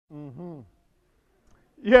Mm-hmm.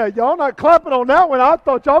 Yeah, y'all not clapping on that one. I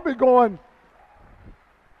thought y'all be going.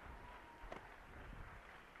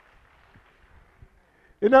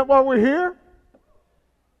 Isn't that why we're here?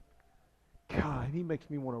 God, he makes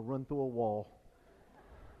me want to run through a wall.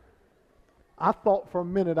 I thought for a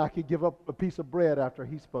minute I could give up a piece of bread after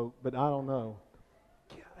he spoke, but I don't know.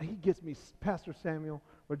 God, he gets me, Pastor Samuel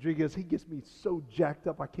Rodriguez, he gets me so jacked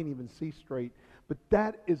up I can't even see straight. But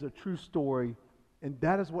that is a true story, and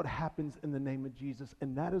that is what happens in the name of Jesus,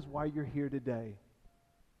 and that is why you're here today.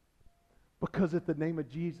 Because at the name of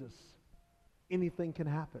Jesus, anything can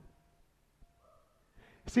happen.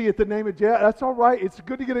 See, at the name of Jesus, that's all right. It's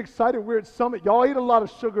good to get excited. We're at Summit. Y'all eat a lot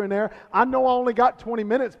of sugar in there. I know I only got 20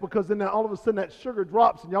 minutes because then all of a sudden that sugar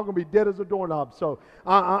drops and y'all going to be dead as a doorknob. So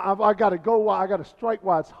I got to go. I got to strike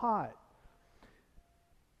while it's hot.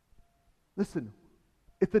 Listen,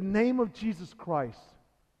 at the name of Jesus Christ,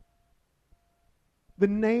 the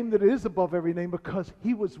name that is above every name because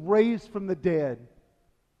he was raised from the dead.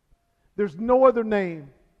 There's no other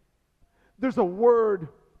name. There's a word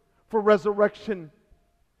for resurrection.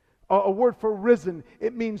 A word for risen,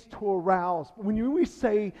 it means to arouse. When we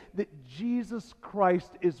say that Jesus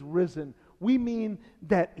Christ is risen, we mean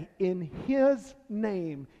that in his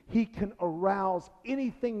name, he can arouse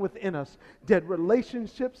anything within us. Dead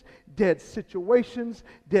relationships, dead situations,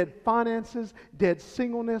 dead finances, dead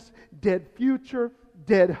singleness, dead future,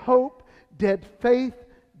 dead hope, dead faith,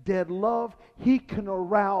 dead love. He can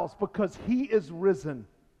arouse because he is risen.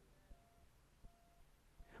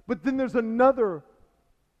 But then there's another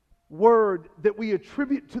word that we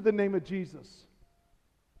attribute to the name of Jesus.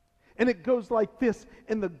 And it goes like this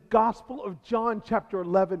in the Gospel of John chapter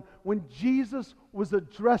 11 when Jesus was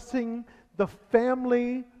addressing the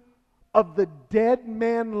family of the dead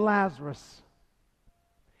man Lazarus.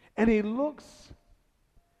 And he looks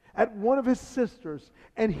at one of his sisters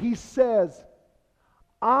and he says,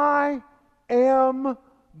 I am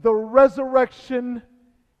the resurrection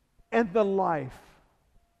and the life.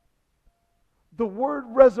 The word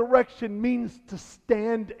resurrection means to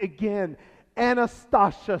stand again.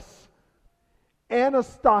 Anastasios.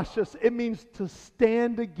 Anastasios. It means to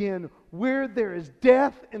stand again. Where there is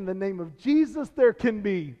death, in the name of Jesus, there can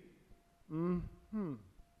be.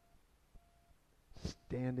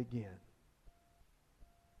 Stand again.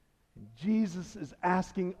 And Jesus is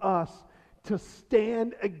asking us to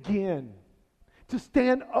stand again. To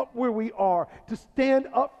stand up where we are, to stand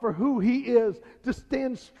up for who he is, to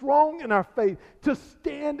stand strong in our faith, to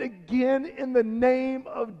stand again in the name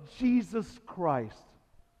of Jesus Christ.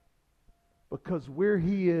 Because where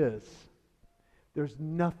he is, there's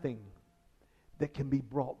nothing that can be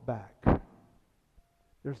brought back.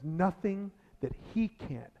 There's nothing that he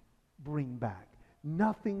can't bring back.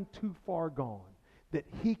 Nothing too far gone that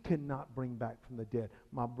he cannot bring back from the dead.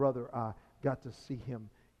 My brother, I got to see him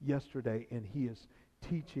yesterday, and he is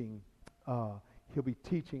teaching. He'll be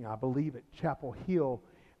teaching, I believe, at Chapel Hill,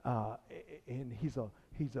 and he's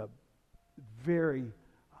a very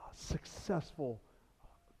successful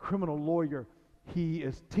criminal lawyer. He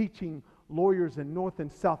is teaching lawyers in North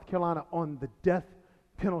and South Carolina on the death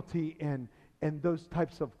penalty and those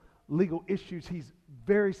types of legal issues. He's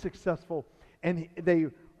very successful, and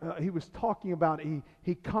he was talking about,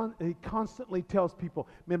 he constantly tells people,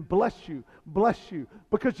 man, bless you,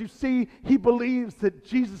 because you see, he believes that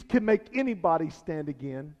Jesus can make anybody stand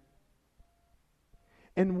again.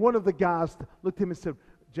 And one of the guys looked at him and said,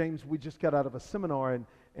 James, we just got out of a seminar,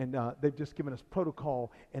 and they've just given us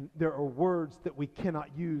protocol, and there are words that we cannot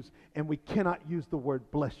use, and we cannot use the word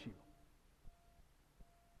bless you.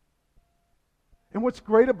 And what's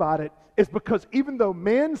great about it is because even though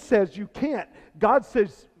man says you can't, God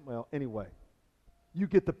says, well, anyway, you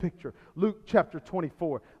get the picture. Luke chapter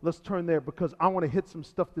 24. Let's turn there because I want to hit some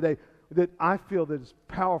stuff today that I feel that is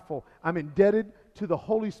powerful. I'm indebted to the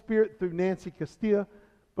Holy Spirit through Nancy Castilla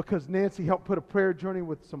because Nancy helped put a prayer journey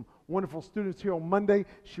with some wonderful students here on Monday.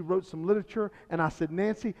 She wrote some literature, and I said,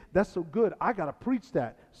 Nancy, that's so good. I got to preach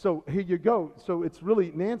that. So here you go. So it's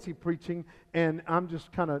really Nancy preaching, and I'm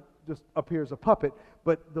just kind of just up here as a puppet,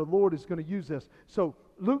 but the Lord is going to use this. So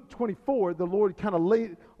Luke 24, the Lord kind of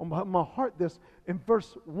laid on my heart this. In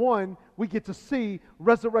verse 1, we get to see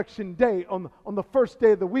Resurrection Day on the first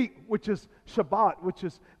day of the week, which is Shabbat, which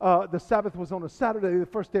is the Sabbath was on a Saturday. The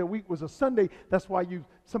first day of the week was a Sunday. That's why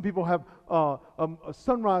some people have a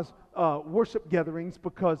sunrise worship gatherings,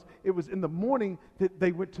 because it was in the morning that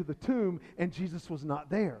they went to the tomb and Jesus was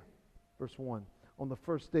not there. Verse 1, on the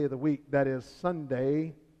first day of the week, that is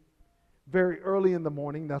Sunday, very early in the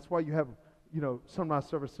morning. That's why you have sunrise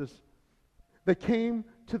services. They came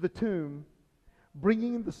to the tomb,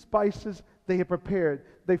 bringing the spices they had prepared,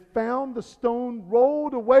 they found the stone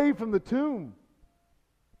rolled away from the tomb.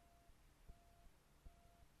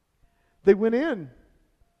 They went in,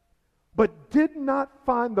 but did not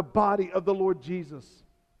find the body of the Lord Jesus.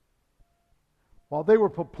 While they were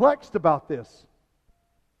perplexed about this,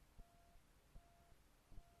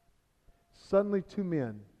 suddenly two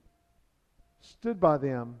men stood by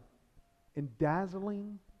them in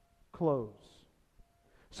dazzling clothes.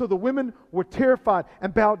 So the women were terrified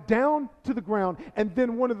and bowed down to the ground. And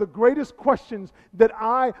then one of the greatest questions that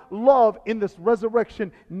I love in this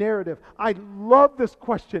resurrection narrative. I love this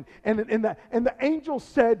question. And the angel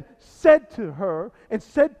said to her and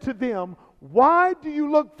said to them, "Why do you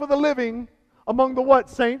look for the living among the what,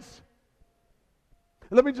 saints?"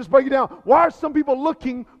 Let me just break it down. Why are some people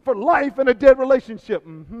looking for life in a dead relationship?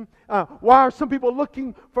 Why are some people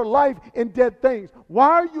looking for life in dead things? Why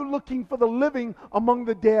are you looking for the living among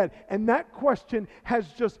the dead? And that question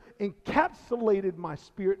has just encapsulated my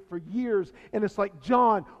spirit for years. And it's like,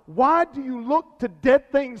 John, why do you look to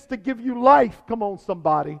dead things to give you life? Come on,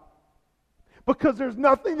 somebody. Because there's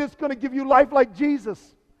nothing that's going to give you life like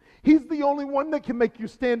Jesus. He's the only one that can make you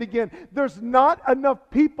stand again. There's not enough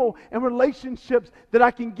people and relationships that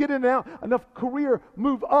I can get in and out, enough career,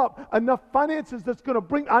 move up, enough finances that's going to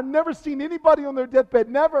bring. I've never seen anybody on their deathbed.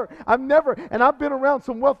 Never. And I've been around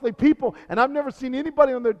some wealthy people, and I've never seen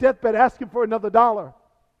anybody on their deathbed asking for another dollar.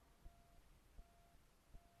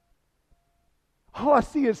 All I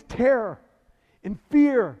see is terror and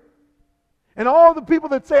fear. And all the people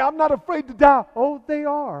that say, I'm not afraid to die, oh, they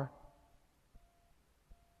are.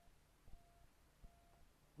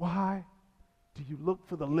 Why do you look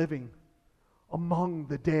for the living among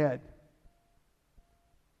the dead?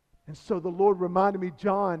 And so the Lord reminded me,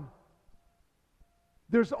 John,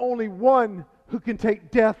 there's only one who can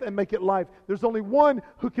take death and make it life. There's only one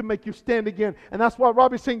who can make you stand again. And that's why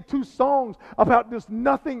Robbie sang 2 songs about this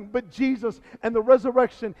nothing but Jesus and the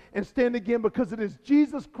resurrection and stand again, because it is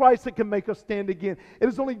Jesus Christ that can make us stand again. It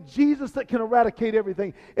is only Jesus that can eradicate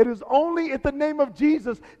everything. It is only at the name of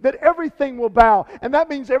Jesus that everything will bow. And that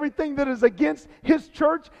means everything that is against His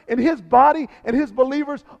church and His body and His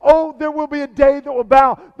believers, oh, there will be a day that will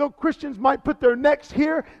bow. Though Christians might put their necks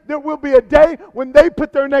here, there will be a day when they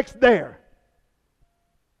put their necks there.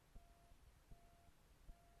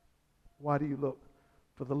 Why do you look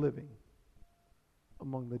for the living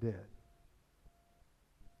among the dead?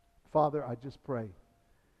 Father, I just pray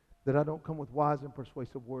that I don't come with wise and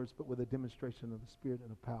persuasive words, but with a demonstration of the Spirit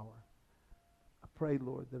and of power. I pray,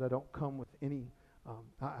 Lord, that I don't come with any,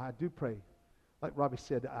 I do pray, like Robbie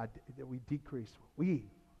said, that we decrease.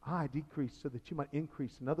 I decrease so that you might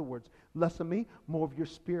increase. In other words, less of me, more of your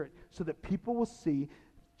Spirit, so that people will see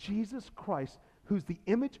Jesus Christ, who's the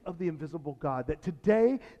image of the invisible God, that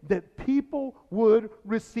today that people would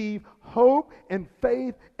receive hope and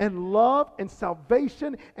faith and love and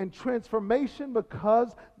salvation and transformation,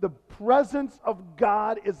 because the presence of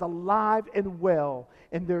God is alive and well,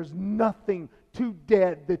 and there's nothing too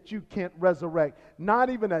dead that you can't resurrect. Not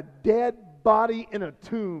even a dead body in a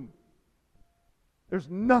tomb. There's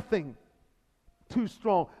nothing too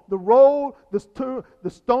strong. The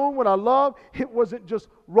stone, what I love, it wasn't just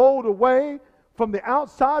rolled away from the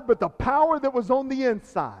outside, but the power that was on the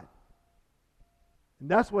inside. And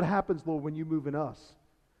that's what happens, Lord, when you move in us.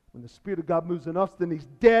 When the Spirit of God moves in us, then these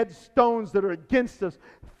dead stones that are against us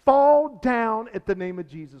fall down at the name of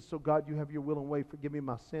Jesus. So God, you have your will and way. Forgive me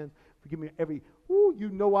my sins. Forgive me you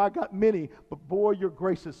know I got many, but boy, your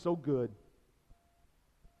grace is so good.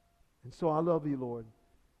 And so I love you, Lord.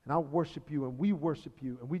 And I worship you, and we worship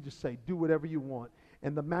you, and we just say, do whatever you want.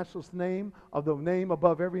 In the matchless name of the name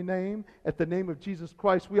above every name, at the name of Jesus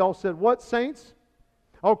Christ, we all said, what, saints?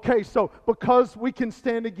 Okay, so because we can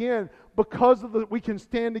stand again, we can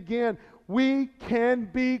stand again, we can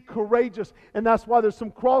be courageous. And that's why there's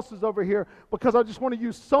some crosses over here, because I just want to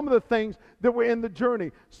use some of the things that were in the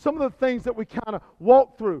journey, some of the things that we kind of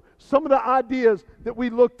walked through, some of the ideas that we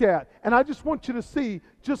looked at. And I just want you to see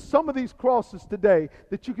just some of these crosses today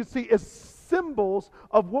that you can see as symbols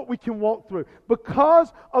of what we can walk through.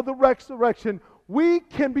 Because of the resurrection, we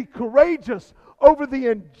can be courageous over the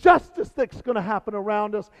injustice that's going to happen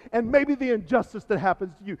around us, and maybe the injustice that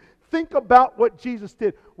happens to you. Think about what Jesus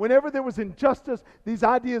did. Whenever there was injustice, these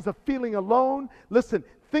ideas of feeling alone, listen,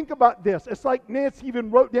 think about this. It's like Nancy even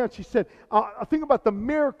wrote down, she said, think about the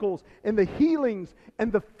miracles and the healings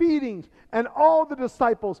and the feedings and all the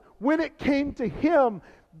disciples. When it came to him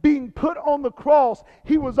being put on the cross,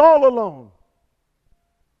 he was all alone.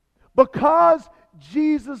 Because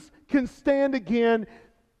Jesus can stand again,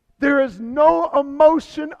 there is no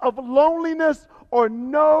emotion of loneliness or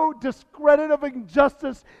no discredit of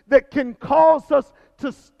injustice that can cause us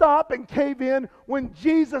to stop and cave in when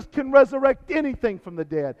Jesus can resurrect anything from the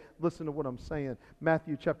dead. Listen to what I'm saying.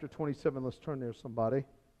 Matthew chapter 27. Let's turn there, somebody.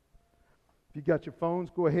 If you got your phones,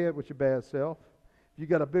 go ahead with your bad self. If you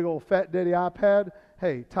got a big old fat daddy iPad,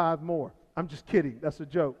 hey, tithe more. I'm just kidding. That's a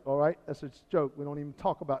joke, all right? That's a joke. We don't even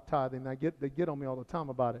talk about tithing. They get on me all the time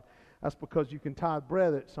about it. That's because you can tithe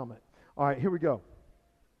bread at Summit. All right, here we go.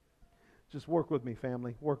 Just work with me,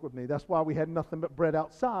 family. Work with me. That's why we had nothing but bread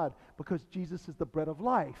outside, because Jesus is the bread of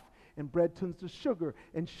life. And bread turns to sugar,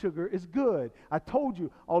 and sugar is good. I told you,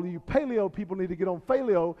 all of you paleo people need to get on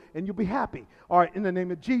Faleo, and you'll be happy. All right, in the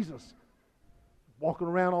name of Jesus. Walking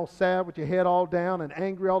around all sad with your head all down and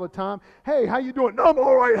angry all the time. Hey, how you doing? No, I'm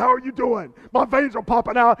all right. How are you doing? My veins are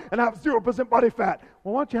popping out, and I have 0% body fat.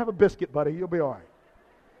 Well, why don't you have a biscuit, buddy? You'll be all right.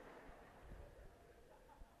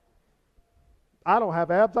 I don't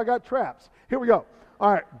have abs. I got traps. Here we go.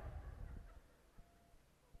 All right.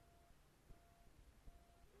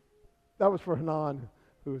 That was for Hanan,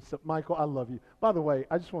 who is Michael. I love you. By the way,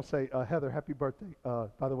 I just want to say, Heather, happy birthday,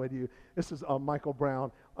 by the way, to you. This is Michael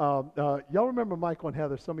Brown. Y'all remember Michael and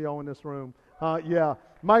Heather, some of y'all in this room. Yeah.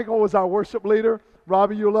 Michael was our worship leader.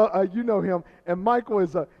 Robbie, you know him. And Michael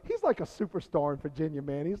he's like a superstar in Virginia,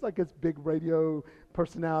 man. He's like this big radio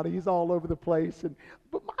personality. He's all over the place.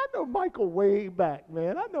 But I know Michael way back,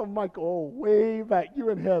 man. I know Michael way back. You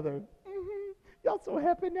and Heather. Mm-hmm. Y'all so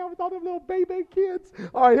happy now with all them little baby kids.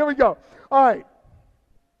 All right, here we go. All right.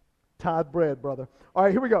 Tithe bread, brother. All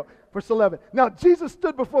right, here we go. Verse 11. Now Jesus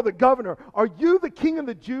stood before the governor. Are you the king of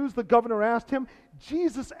the Jews? The governor asked him.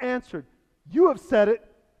 Jesus answered, you have said it.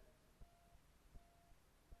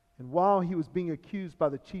 And while he was being accused by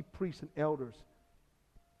the chief priests and elders,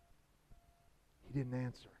 he didn't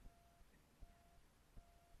answer.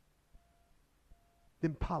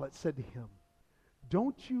 Then Pilate said to him,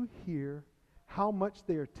 don't you hear how much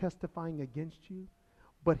they are testifying against you?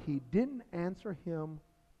 But he didn't answer him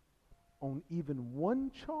on even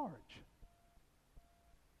one charge,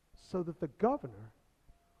 so that the governor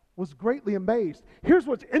was greatly amazed. Here's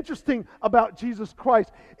what's interesting about Jesus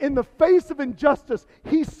Christ. In the face of injustice,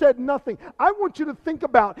 he said nothing. I want you to think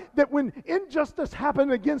about that when injustice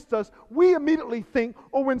happened against us, we immediately think,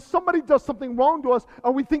 or when somebody does something wrong to us,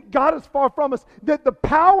 or we think God is far from us, that the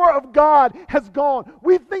power of God has gone.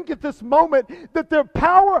 We think at this moment that the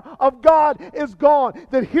power of God is gone.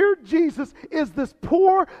 That here Jesus is this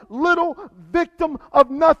poor little victim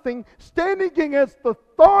of nothing, standing against the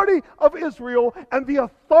authority of Israel and the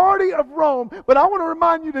authority of Rome. But I want to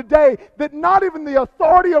remind you today that not even the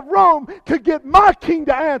authority of Rome could get my king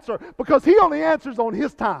to answer, because he only answers on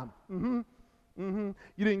his time. You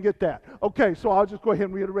didn't get that. Okay, so I'll just go ahead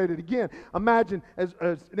and reiterate it again. Imagine, as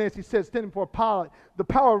Nancy said, standing before Pilate, the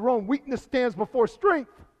power of Rome, weakness stands before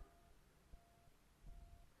strength.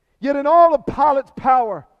 Yet in all of Pilate's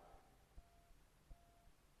power,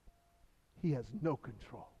 he has no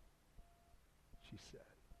control, she said.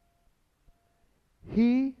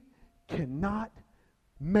 He cannot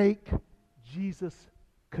make Jesus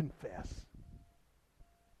confess.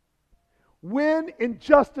 When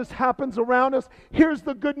injustice happens around us, here's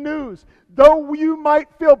the good news. Though you might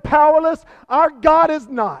feel powerless, our God is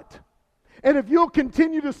not. And if you'll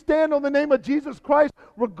continue to stand on the name of Jesus Christ,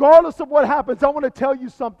 regardless of what happens, I want to tell you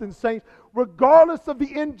something, saints. Regardless of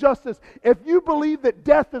the injustice, if you believe that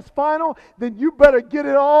death is final, then you better get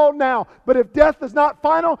it all now. But if death is not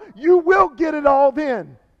final, you will get it all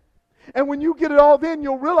then. And when you get it all then,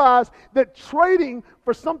 you'll realize that trading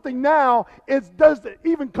for something now doesn't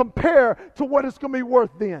even compare to what it's going to be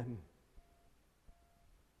worth then.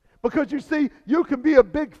 Because you see, you can be a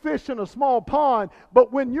big fish in a small pond,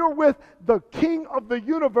 but when you're with the king of the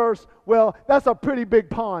universe, well, that's a pretty big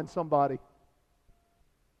pond, somebody.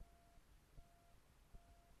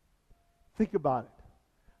 Think about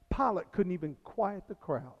it. Pilate couldn't even quiet the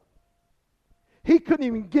crowd. He couldn't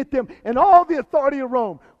even get them, and all the authority of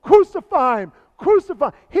Rome, crucify him, crucify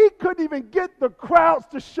him. He couldn't even get the crowds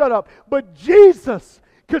to shut up. But Jesus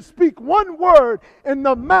could speak one word, and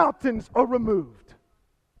the mountains are removed.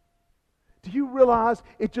 Do you realize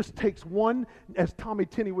it just takes one, as Tommy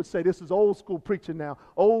Tenney would say, this is old school preaching now,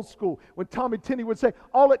 old school. When Tommy Tenney would say,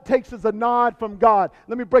 all it takes is a nod from God.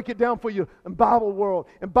 Let me break it down for you in Bible world.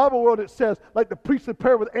 In Bible world it says, like the priestly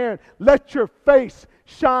prayer with Aaron, let your face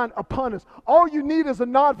shine upon us. All you need is a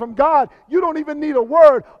nod from God. You don't even need a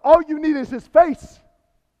word. All you need is his face.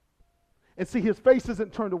 And see, his face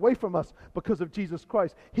isn't turned away from us because of Jesus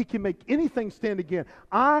Christ. He can make anything stand again.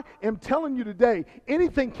 I am telling you today,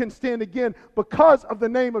 anything can stand again because of the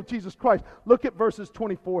name of Jesus Christ. Look at verses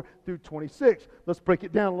 24 through 26. Let's break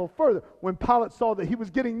it down a little further. When Pilate saw that he was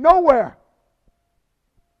getting nowhere,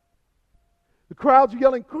 the crowds are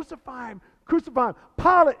yelling, "Crucify him! Crucify him!"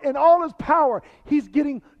 Pilate, in all his power, he's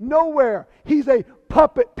getting nowhere. He's a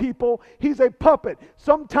puppet, people. He's a puppet.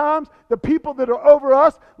 Sometimes the people that are over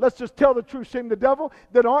us, let's just tell the truth, shame the devil,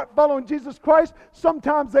 that aren't following Jesus Christ,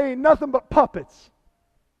 sometimes they ain't nothing but puppets.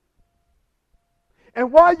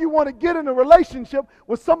 And why you want to get in a relationship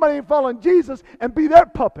with somebody ain't following Jesus and be their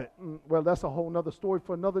puppet? Well, that's a whole nother story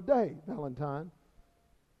for another day, Valentine.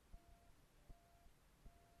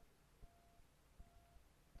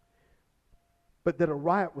 But that a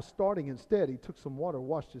riot was starting instead, he took some water,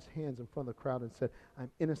 washed his hands in front of the crowd, and said, "I'm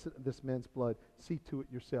innocent of this man's blood. See to it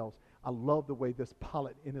yourselves." I love the way this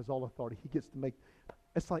Pilate, in his all authority, he gets to make,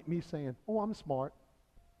 it's like me saying, "Oh, I'm smart."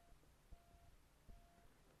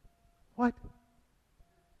 What?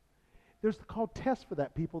 There's called tests for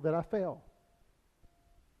that, people, that I fail.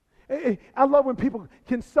 I love when people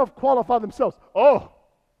can self-qualify themselves. "Oh,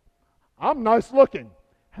 I'm nice looking."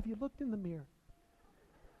 Have you looked in the mirror?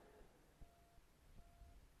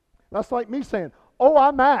 That's like me saying, "Oh,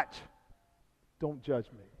 I match." Don't judge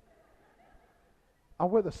me. I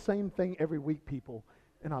wear the same thing every week, people,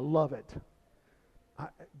 and I love it.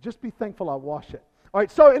 Just be thankful I wash it. All right,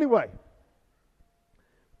 so anyway,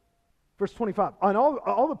 verse 25. And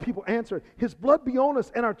all the people answered, "His blood be on us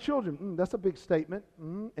and our children." That's a big statement,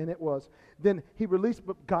 and it was. Then he released,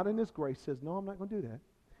 but God in his grace says, "No, I'm not going to do that."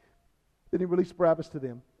 Then he released Barabbas to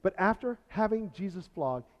them. But after having Jesus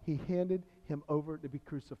flogged, he handed him over to be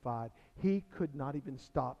crucified. He could not even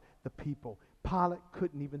stop the people. Pilate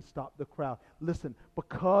couldn't even stop the crowd. Listen,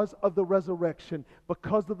 because of the resurrection,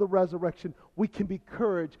 we can be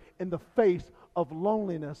courage in the face of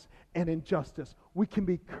loneliness and injustice. We can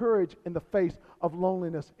be courage in the face of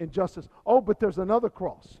loneliness and injustice. Oh, but there's another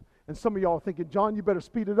cross. And some of y'all are thinking, "John, you better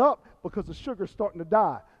speed it up because the sugar's starting to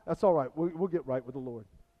die." That's all right. We'll get right with the Lord.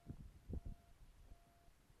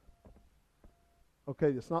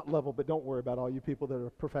 Okay, it's not level, but don't worry about all you people that are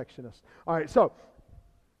perfectionists. All right, so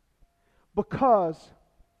because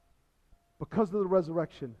of the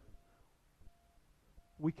resurrection,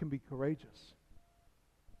 we can be courageous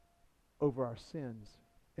over our sins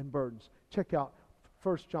and burdens. Check out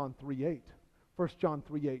 1 John 3:8. 1 John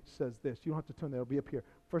 3:8 says this. You don't have to turn there, it'll be up here.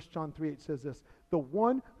 1 John 3:8 says this. "The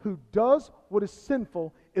one who does what is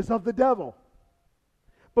sinful is of the devil,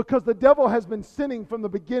 because the devil has been sinning from the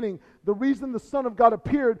beginning." The reason the Son of God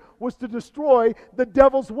appeared was to destroy the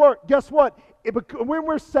devil's work. Guess what? When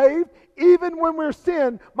we're saved, even when we're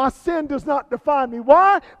sin, my sin does not define me.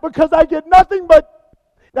 Why? Because I get nothing but,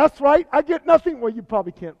 that's right, I get nothing. Well, you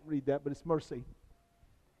probably can't read that, but it's mercy.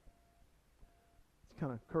 It's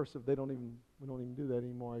kind of cursive. We don't even do that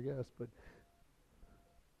anymore, I guess, but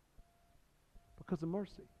because of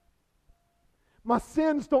mercy. My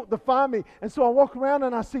sins don't define me. And so I walk around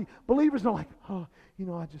and I see believers and I'm like, "Oh,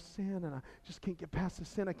 I just sin and I just can't get past the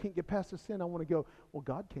sin. I can't get past the sin." I want to go, "Well,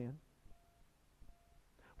 God can."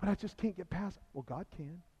 "But I just can't get past it." "Well, God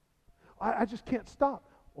can." I just can't stop."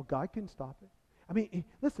 "Well, God can stop it." I mean,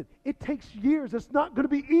 listen, it takes years. It's not going to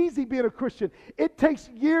be easy being a Christian. It takes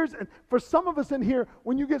years. And for some of us in here,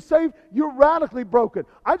 when you get saved, you're radically broken.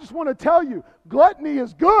 I just want to tell you, gluttony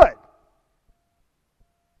is good.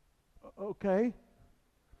 Okay.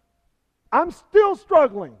 I'm still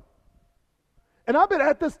struggling. And I've been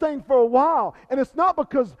at this thing for a while. And it's not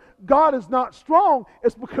because God is not strong.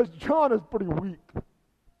 It's because John is pretty weak.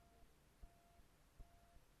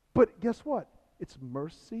 But guess what? It's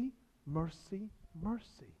mercy, mercy,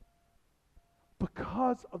 mercy.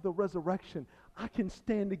 Because of the resurrection, I can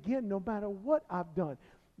stand again no matter what I've done.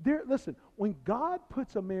 Listen, when God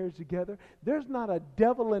puts a marriage together, there's not a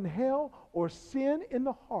devil in hell or sin in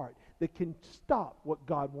the heart that can stop what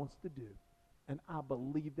God wants to do. And I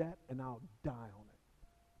believe that, and I'll die on it.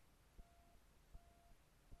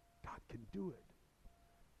 God can do it.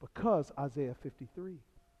 Because Isaiah 53,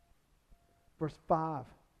 verse 5,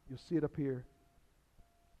 you'll see it up here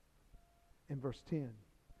in verse 10.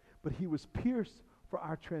 "But he was pierced for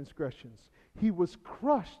our transgressions. He was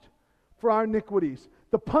crushed for our iniquities.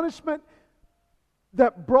 The punishment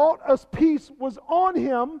that brought us peace was on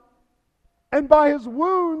him, and by his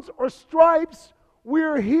wounds or stripes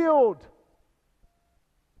we're healed."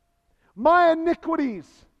 My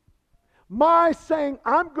iniquities, My saying,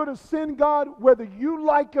 I'm going to sin, God, whether you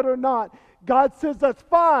like it or not. God says, that's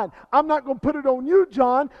fine. I'm not going to put it on you,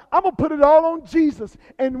 John. I'm going to put it all on Jesus.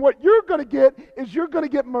 And what you're going to get is you're going to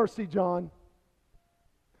get mercy, John.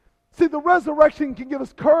 See, the resurrection can give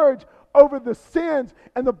us courage over the sins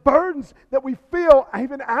and the burdens that we feel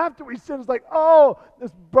even after we sin. It's like, oh,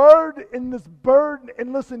 this burden and this burden.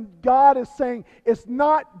 And listen, God is saying it's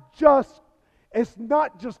not just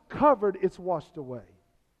covered, it's washed away.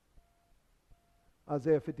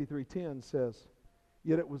 Isaiah 53:10 says,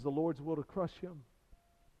 yet it was the Lord's will to crush him.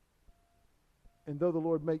 And though the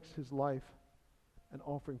Lord makes his life an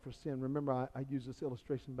offering for sin. Remember, I used this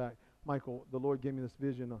illustration back. Michael, the Lord gave me this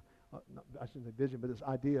vision, I shouldn't say vision, but this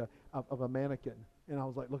idea of a mannequin. And I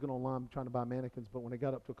was like looking online trying to buy mannequins, but when it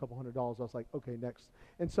got up to a couple $100, I was like, okay, next.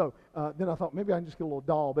 And so then I thought maybe I can just get a little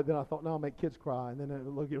doll, but then I thought, no, I'll make kids cry, and then it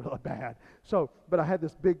would look really bad. So, but I had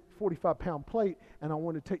this big 45-pound plate, and I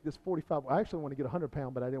wanted to take this I actually want to get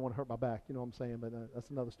 100-pound, but I didn't want to hurt my back, you know what I'm saying, but that's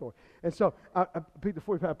another story. And so I picked the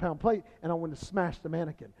 45-pound plate, and I wanted to smash the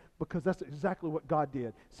mannequin, because that's exactly what God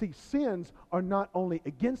did. See, sins are not only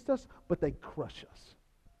against us, but they crush us.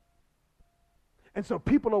 And so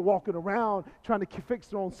people are walking around trying to fix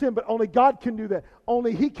their own sin, but only God can do that.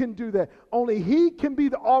 Only He can do that. Only He can be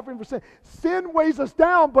the offering for sin. Sin weighs us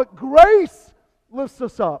down, but grace lifts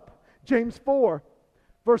us up. James 4,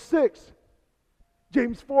 verse 6.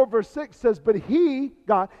 James 4, verse 6 says, but He,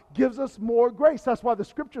 God, gives us more grace. That's why the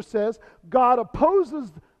Scripture says, God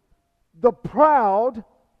opposes the proud,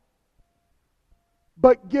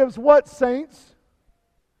 but gives what, saints?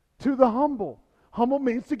 To the humble. Humble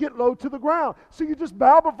means to get low to the ground. So you just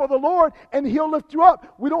bow before the Lord and He'll lift you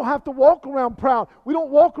up. We don't have to walk around proud. We don't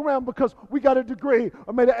walk around because we got a degree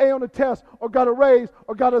or made an A on a test or got a raise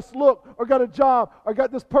or got a look or got a job or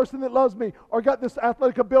got this person that loves me or got this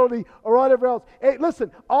athletic ability or whatever else. Hey,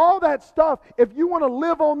 listen, all that stuff, if you want to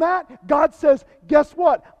live on that, God says, guess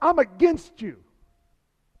what? I'm against you.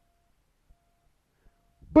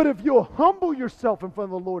 But if you'll humble yourself in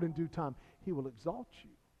front of the Lord in due time, He will exalt you.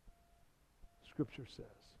 Scripture says,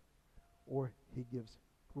 or He gives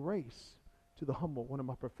grace to the humble. One of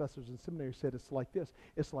my professors in seminary said it's like this.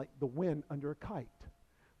 It's like the wind under a kite.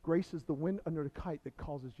 Grace is the wind under the kite that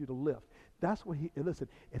causes you to lift. That's what listen,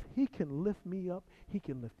 if He can lift me up, He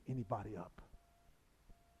can lift anybody up.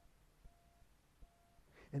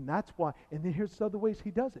 And that's why, and then here's the other ways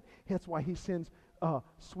He does it. That's why He sends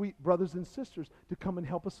sweet brothers and sisters to come and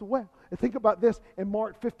help us away. And think about this in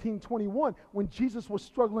Mark 15:21, when Jesus was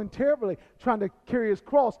struggling terribly trying to carry His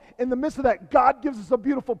cross. In the midst of that, God gives us a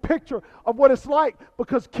beautiful picture of what it's like,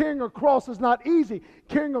 because carrying a cross is not easy.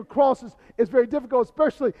 Carrying a cross is very difficult,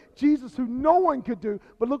 especially Jesus, who no one could do.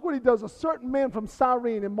 But look what He does. A certain man from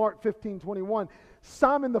Cyrene in Mark 15:21,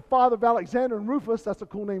 Simon, the father of Alexander and Rufus, that's a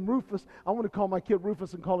cool name, Rufus. I want to call my kid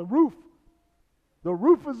Rufus and call him Roof. The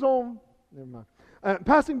roof is on, never mind.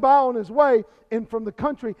 Passing by on his way in from the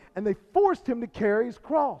country, and they forced him to carry his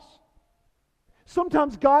cross.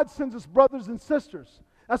 Sometimes God sends us brothers and sisters.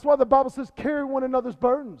 That's why the Bible says carry one another's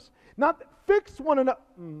burdens. Not fix one another.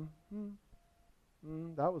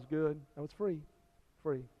 That was good. That was free.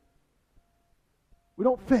 Free. We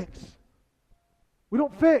don't fix. We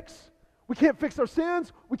don't fix. We can't fix our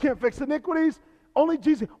sins. We can't fix iniquities. Only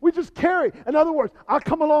Jesus. We just carry. In other words, I'll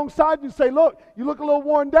come alongside you and say, look, you look a little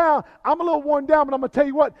worn down. I'm a little worn down, but I'm going to tell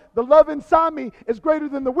you what, the love inside me is greater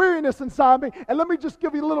than the weariness inside me. And let me just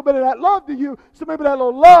give you a little bit of that love to you, so maybe that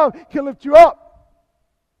little love can lift you up.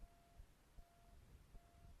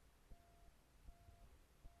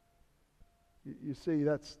 You see,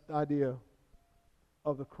 that's the idea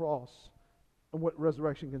of the cross and what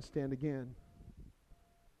resurrection can stand again.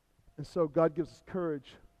 And so God gives us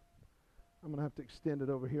courage. I'm going to have to extend it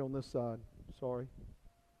over here on this side. Sorry.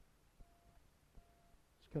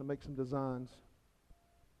 Just going to make some designs.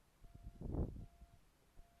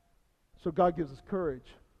 So God gives us courage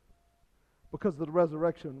because of the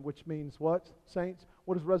resurrection, which means what, saints?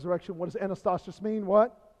 What is resurrection? What does Anastasius mean?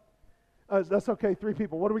 What? That's okay, 3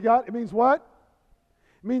 people. What do we got? It means what?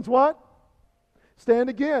 It means what? Stand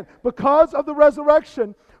again. Because of the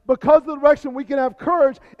resurrection, we can have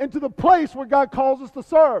courage into the place where God calls us to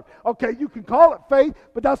serve. Okay, you can call it faith,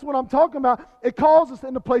 but that's what I'm talking about. It calls us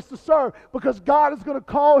into place to serve, because God is going to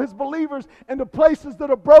call His believers into places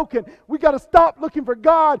that are broken. We got to stop looking for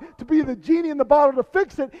God to be the genie in the bottle to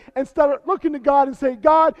fix it, and start looking to God and say,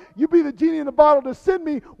 God, you be the genie in the bottle to send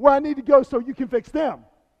me where I need to go so you can fix them.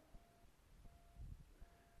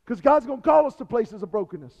 Because God's going to call us to places of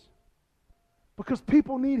brokenness. Because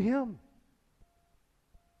people need Him.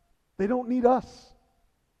 They don't need us.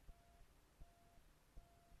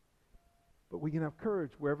 But we can have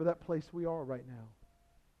courage wherever that place we are right now.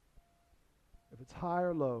 If it's high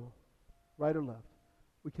or low, right or left,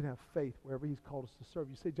 we can have faith wherever He's called us to serve.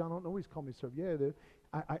 You say, John, I don't know He's called me to serve. Yeah, dude.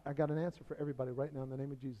 I got an answer for everybody right now in the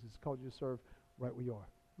name of Jesus. He's called you to serve right where you are.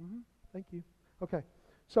 Thank you. Okay.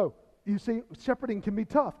 So, you see, shepherding can be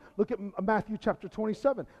tough. Look at Matthew chapter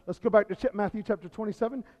 27. Let's go back to Matthew chapter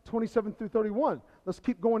 27, 27 through 31. Let's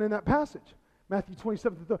keep going in that passage. Matthew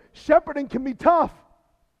 27 through 30. Shepherding can be tough.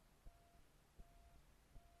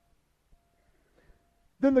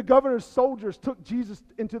 Then the governor's soldiers took Jesus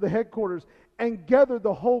into the headquarters and gathered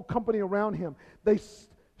the whole company around him. They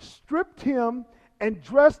stripped him and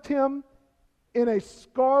dressed him in a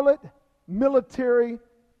scarlet military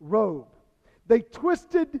robe. They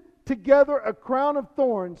twisted together a crown of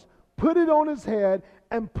thorns, put it on his head,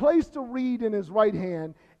 and placed a reed in his right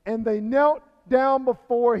hand. And they knelt down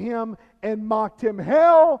before him and mocked him.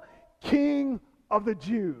 Hail, King of the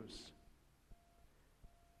Jews!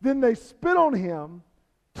 Then they spit on him,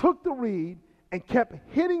 took the reed, and kept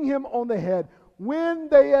hitting him on the head. When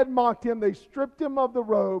they had mocked him, they stripped him of the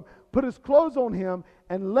robe, put his clothes on him,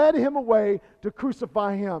 and led him away to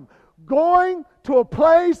crucify him. Going to a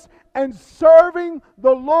place and serving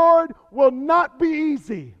the Lord will not be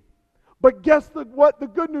easy. But guess what the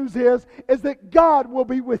good news is that God will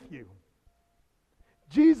be with you.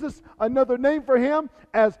 Jesus, another name for him,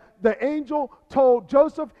 as the angel told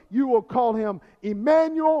Joseph, you will call him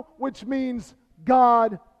Emmanuel, which means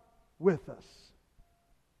God with us.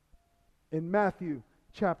 In Matthew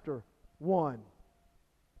chapter 1,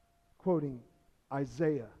 quoting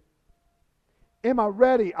Isaiah, am I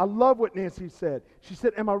ready? I love what Nancy said. She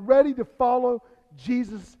said, am I ready to follow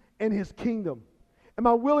Jesus and his kingdom? Am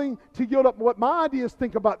I willing to yield up what my ideas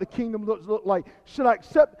think about the kingdom look like? Should I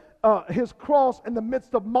accept his cross in the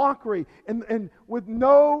midst of mockery and with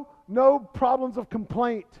no problems of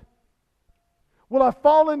complaint? Will I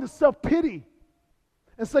fall into self-pity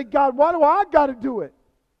and say, God, why do I got to do it?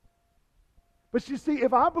 But you see,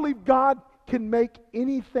 if I believe God can make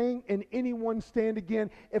anything and anyone stand again,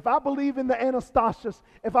 if I believe in the Anastasius,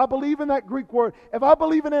 if I believe in that Greek word, if I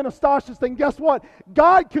believe in Anastasius, then guess what?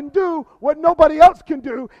 God can do what nobody else can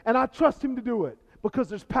do, and I trust him to do it because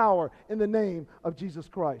there's power in the name of Jesus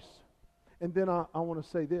Christ. And then I want to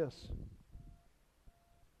say this.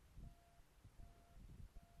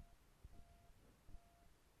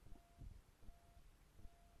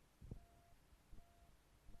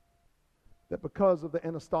 That because of the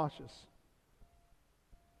Anastasius,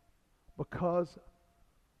 because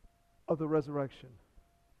of the resurrection,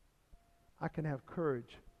 I can have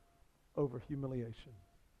courage over humiliation.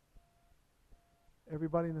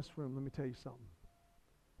 Everybody in this room, let me tell you something.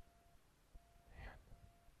 Man,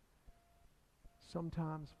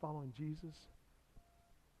 sometimes following Jesus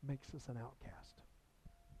makes us an outcast.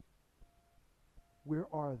 Where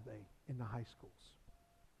are they in the high schools?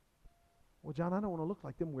 Well, John, I don't want to look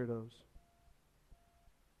like them weirdos.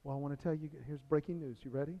 Well, I want to tell you, here's breaking news. You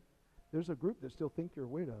ready? There's a group that still think you're a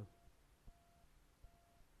weirdo.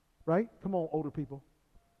 Right? Come on, older people.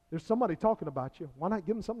 There's somebody talking about you. Why not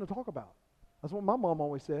give them something to talk about? That's what my mom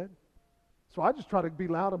always said. So I just try to be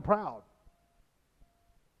loud and proud.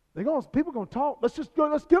 People are going to talk. Let's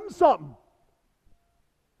give them something.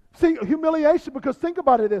 See, humiliation, because think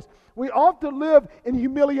about it this. We often live in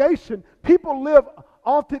humiliation. People live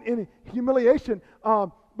often in humiliation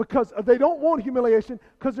because they don't want humiliation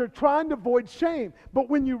because they're trying to avoid shame. But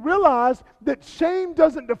when you realize that shame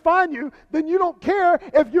doesn't define you, then you don't care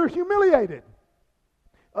if you're humiliated.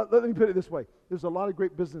 Let me put it this way. There's a lot of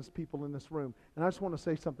great business people in this room, and I just want to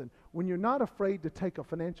say something. When you're not afraid to take a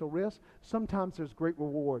financial risk, sometimes there's great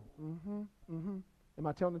reward. Am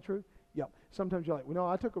I telling the truth? Yeah. Sometimes you're like, well, no,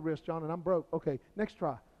 I took a risk, John, and I'm broke. Okay, next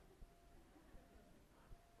try.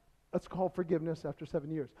 That's called forgiveness after 7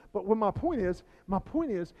 years. But what my point is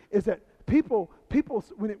that people,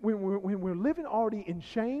 when we're living already in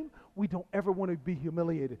shame, we don't ever want to be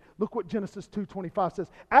humiliated. Look what Genesis 2:25 says.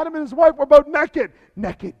 Adam and his wife were both naked.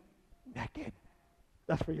 Naked.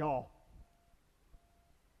 That's for y'all.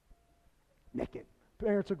 Naked.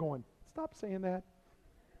 Parents are going, stop saying that.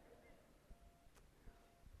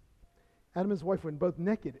 Adam and his wife were both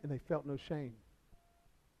naked, and they felt no shame.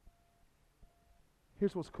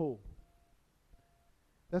 Here's what's cool.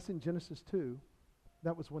 That's in Genesis 2.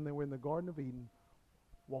 That was when they were in the Garden of Eden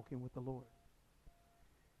walking with the Lord.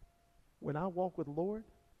 When I walk with the Lord,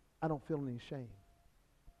 I don't feel any shame.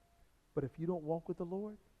 But if you don't walk with the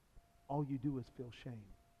Lord, all you do is feel shame.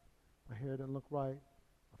 My hair doesn't look right.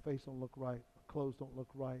 My face don't look right. My clothes don't look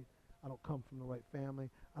right. I don't come from the right family.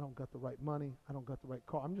 I don't got the right money. I don't got the right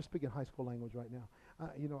car. I'm just speaking high school language right now.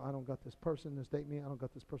 I don't got this person that's dating me. I don't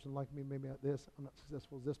got this person like me. Maybe I'm not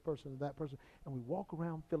successful as this person or that person. And we walk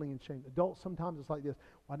around feeling in shame. Adults, sometimes it's like this.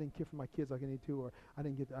 Well, I didn't care for my kids like I need to, or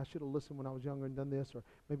I should have listened when I was younger and done this, or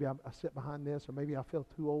maybe I sit behind this, or maybe I feel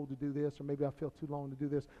too old to do this, or maybe I feel too long to do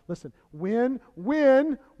this. Listen, when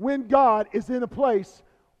God is in a place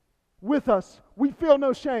with us, we feel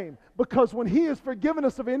no shame, because when He has forgiven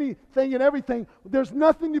us of anything and everything, there's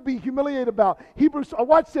nothing to be humiliated about.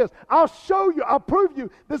 Watch this. I'll show you, I'll prove you,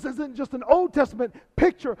 this isn't just an Old Testament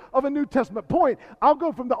picture of a New Testament point. I'll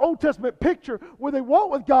go from the Old Testament picture where they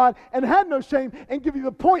walked with God and had no shame and give you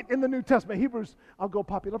the point in the New Testament. I'll go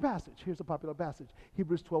popular passage. Here's a popular passage.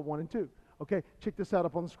 Hebrews 12, 1 and 2. Okay, check this out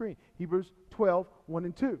up on the screen. Hebrews 12, 1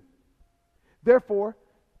 and 2. Therefore,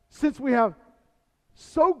 since we have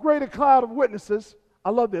so great a cloud of witnesses,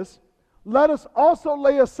 I love this, let us also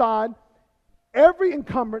lay aside every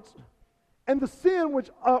encumbrance and the sin which,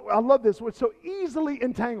 I love this, which so easily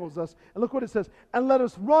entangles us. And look what it says. And let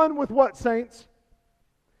us run with what, saints?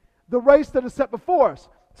 The race that is set before us.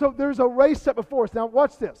 So there's a race set before us. Now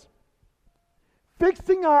watch this.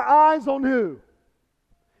 Fixing our eyes on who?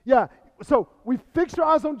 Yeah, so we fix our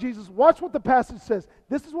eyes on Jesus. Watch what the passage says.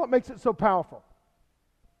 This is what makes it so powerful.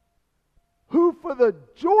 Who for the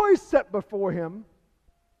joy set before Him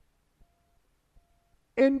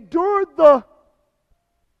endured the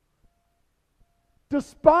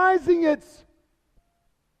despising its.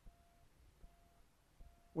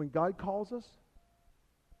 When God calls us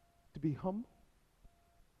to be humble,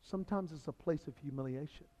 sometimes it's a place of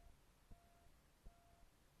humiliation.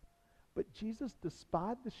 But Jesus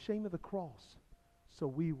despised the shame of the cross so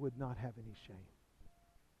we would not have any shame.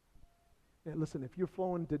 Now, listen, if you're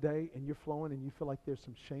flowing today and you're flowing and you feel like there's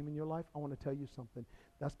some shame in your life, I want to tell you something.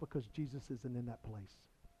 That's because Jesus isn't in that place.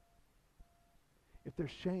 If there's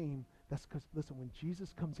shame, that's because, listen, when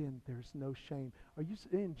Jesus comes in, there's no shame. Are you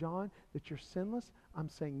saying, John, that you're sinless? I'm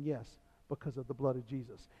saying yes, because of the blood of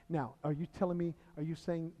Jesus. Now, are you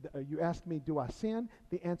asking me, do I sin?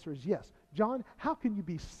 The answer is yes. John, how can you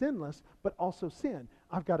be sinless but also sin?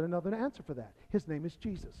 I've got another answer for that. His name is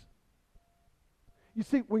Jesus. You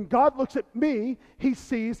see, when God looks at me, He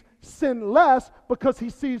sees sin less because He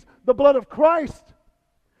sees the blood of Christ.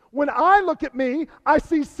 When I look at me, I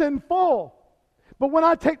see sin full. But when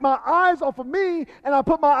I take my eyes off of me and I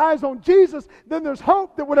put my eyes on Jesus, then there's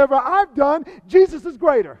hope that whatever I've done, Jesus is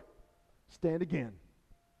greater. Stand again.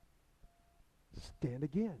 Stand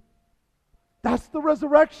again. That's the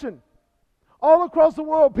resurrection. All across the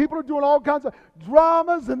world, people are doing all kinds of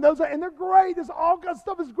dramas, and they're great. There's all kinds of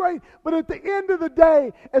stuff is great. But at the end of the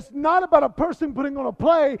day, it's not about a person putting on a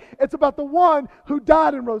play. It's about the one who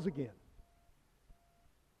died and rose again.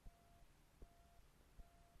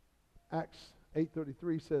 Acts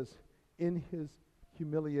 8:33 says, in His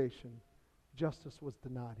humiliation, justice was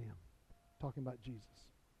denied Him. Talking about Jesus.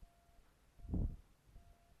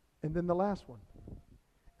 And then the last one.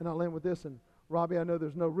 And I'll end with this. And Robbie, I know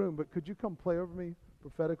there's no room, but could you come play over me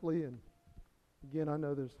prophetically? And again, I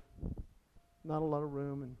know there's not a lot of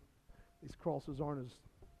room, and these crosses aren't as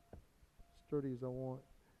sturdy as I want.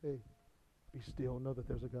 Hey, be still. Know that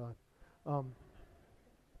there's a God.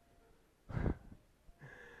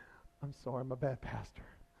 I'm sorry, I'm a bad pastor.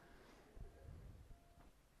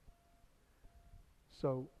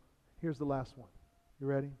 So, here's the last one. You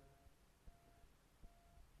ready?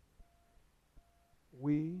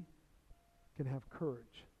 We can have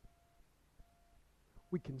courage.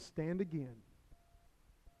 We can stand again.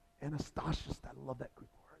 Anastasius, I love that Greek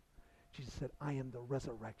word. Jesus said, I am the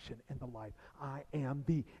resurrection and the life. I am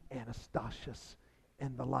the Anastasius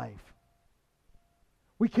and the life.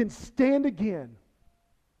 We can stand again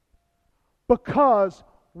because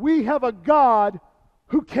we have a God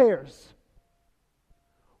who cares.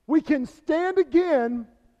 We can stand again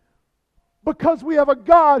because we have a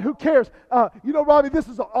God who cares. Robbie, this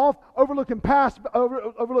is an overlooked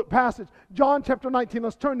passage. John chapter 19.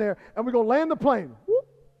 Let's turn there, and we're going to land the plane. Whoop,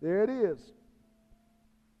 there it is.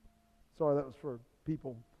 Sorry, that was for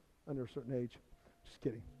people under a certain age. Just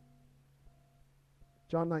kidding.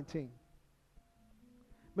 John 19.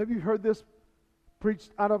 Maybe you've heard this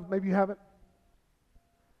preached out of, maybe you haven't.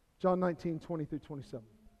 John 19, 20 through 27.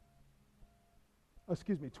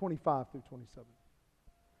 25 through 27.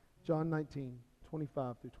 John 19,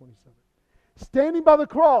 25 through 27. Standing by the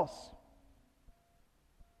cross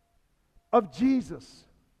of Jesus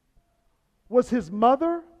was His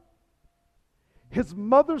mother's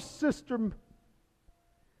sister,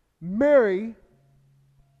 Mary,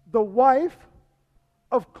 the wife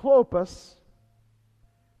of Clopas,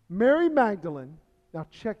 Mary Magdalene, Now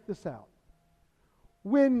check this out.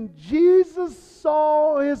 When Jesus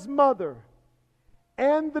saw his mother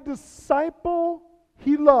and the disciple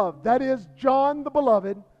he loved, that is John the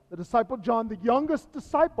beloved, the disciple John, the youngest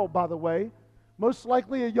disciple, by the way, most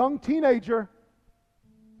likely a young teenager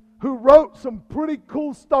who wrote some pretty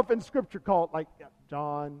cool stuff in Scripture called, like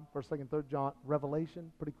John, 1st, 2nd, 3rd John,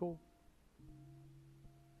 Revelation, pretty cool.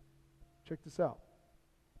 Check this out.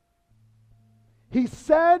 He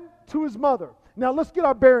said to his mother, now let's get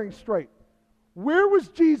our bearings straight. Where was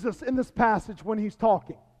Jesus in this passage when he's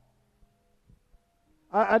talking?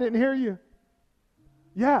 I didn't hear you.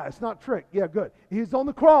 Yeah, it's not trick. Yeah, good. He's on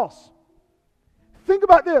the cross. Think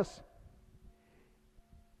about this.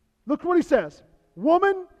 Look what he says.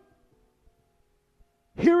 Woman,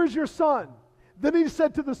 here is your son. Then he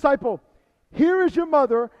said to the disciple, here is your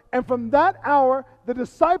mother. And from that hour, the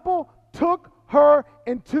disciple took her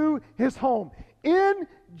into his home. In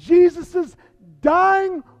Jesus'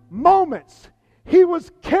 dying moments, he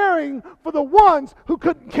was caring for the ones who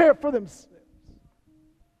couldn't care for themselves.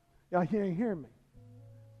 Y'all ain't hearing me.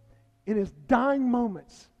 In his dying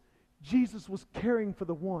moments, Jesus was caring for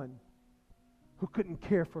the one who couldn't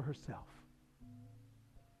care for herself.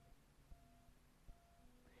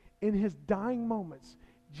 In his dying moments,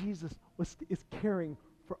 Jesus is caring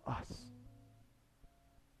for us.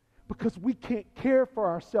 Because we can't care for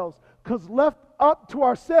ourselves. Because left up to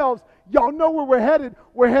ourselves, y'all know where we're headed.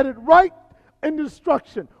 We're headed right into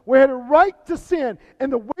destruction. We're headed right to sin.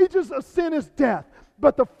 And the wages of sin is death.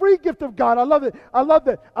 But the free gift of God, I love it.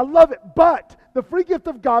 But the free gift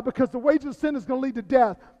of God, because the wages of sin is going to lead to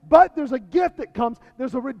death. But there's a gift that comes.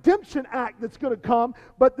 There's a redemption act that's going to come.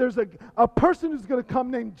 But there's a person who's going to come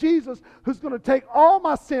named Jesus, who's going to take all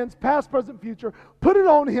my sins, past, present, future, put it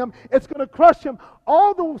on him. It's going to crush him.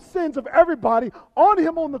 All the sins of everybody on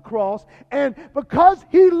him on the cross. And because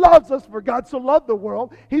he loves us, for God so loved the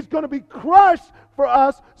world, he's going to be crushed for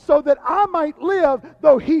us so that I might live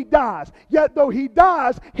though he dies. Yet though he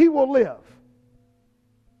dies, he will live.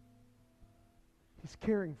 He's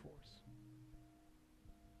caring for us.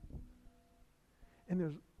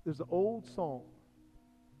 And there's an old song.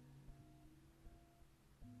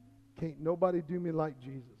 Can't nobody do me like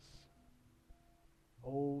Jesus.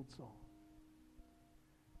 Old song.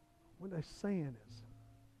 What they're saying is,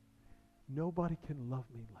 nobody can love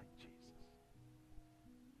me like Jesus.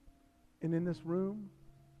 And in this room,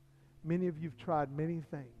 many of you have tried many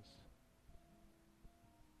things.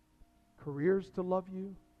 Careers to love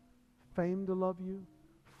you, fame to love you,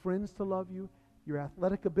 friends to love you, your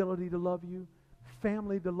athletic ability to love you,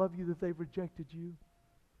 family to love you that they've rejected you,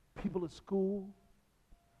 people at school.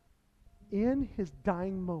 In his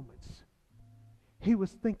dying moments, he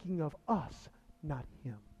was thinking of us, not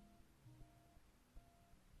him.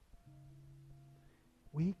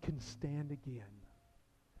 We can stand again.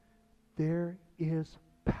 There is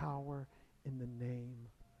power in the name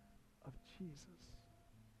of Jesus.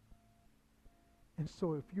 And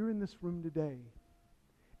so if you're in this room today,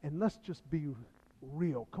 and let's just be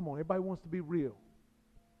real. Come on, everybody wants to be real.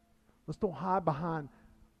 Let's don't hide behind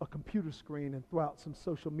a computer screen and throw out some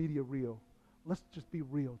social media reel. Let's just be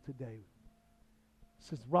real today.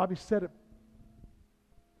 Since Robbie said it,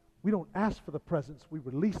 we don't ask for the presence, we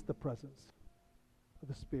release the presence of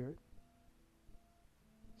the Spirit.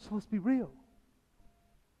 So let's be real.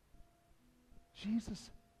 Jesus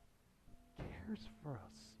cares for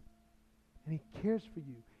us. And he cares for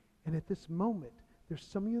you. And at this moment, there's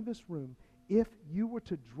some of you in this room, if you were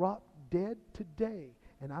to drop dead today,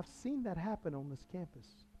 and I've seen that happen on this campus.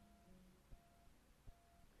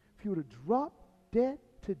 If you were to drop dead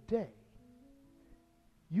today,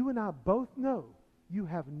 you and I both know you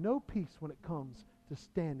have no peace when it comes to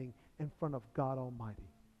standing in front of God Almighty.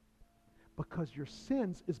 Because your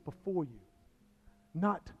sins is before you.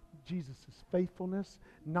 Not Jesus' faithfulness,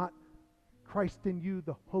 not Christ in you,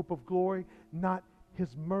 the hope of glory, not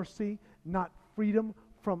his mercy, not freedom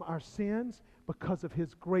from our sins because of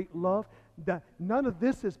his great love. That none of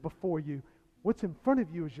this is before you. What's in front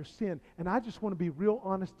of you is your sin. And I just want to be real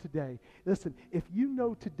honest today. Listen, if you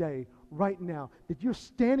know today, right now, that you're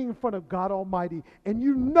standing in front of God Almighty, and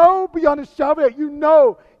you know beyond a shadow, you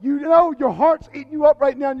know your heart's eating you up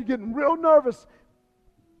right now, and you're getting real nervous.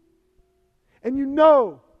 And you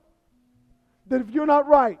know that if you're not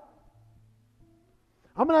right,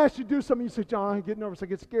 I'm going to ask you to do something. You say, John, I get nervous, I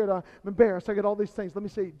get scared, I'm embarrassed, I get all these things. Let me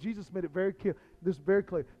say, Jesus made it very clear. This is very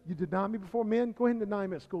clear. You deny me before men, go ahead and deny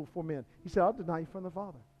me at school before men. He said, I'll deny you from the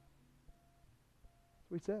Father.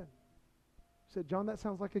 That's what he said. He said, John, that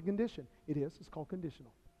sounds like a condition. It is. It's called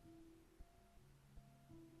conditional.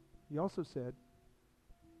 He also said,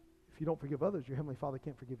 if you don't forgive others, your Heavenly Father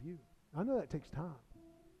can't forgive you. I know that takes time.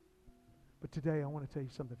 But today I want to tell you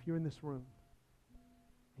something. If you're in this room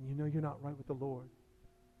and you know you're not right with the Lord,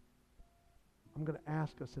 I'm going to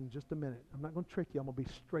ask us in just a minute. I'm not going to trick you. I'm going to be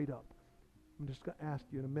straight up. I'm just going to ask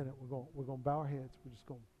you in a minute. We're going to bow our heads. We're just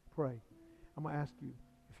going to pray. I'm going to ask you,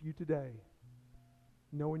 if you today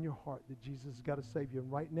know in your heart that Jesus has got to save you,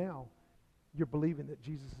 and right now you're believing that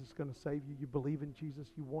Jesus is going to save you. You believe in Jesus.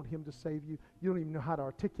 You want him to save you. You don't even know how to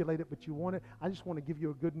articulate it, but you want it. I just want to give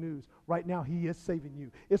you a good news. Right now, he is saving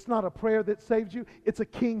you. It's not a prayer that saves you. It's a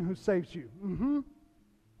king who saves you.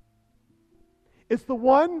 It's the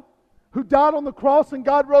one who died on the cross and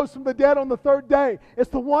God rose from the dead on the third day. It's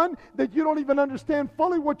the one that you don't even understand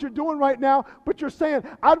fully what you're doing right now, but you're saying,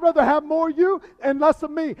 I'd rather have more of you and less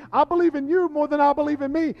of me. I believe in you more than I believe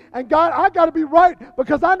in me. And God, I got to be right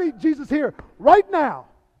because I need Jesus here right now.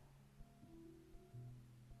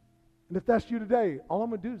 And if that's you today, all I'm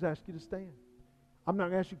going to do is ask you to stand. I'm not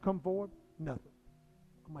going to ask you to come forward. Nothing.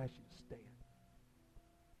 I'm going to ask you to stand.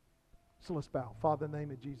 So let's bow. Father, in the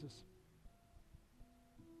name of Jesus.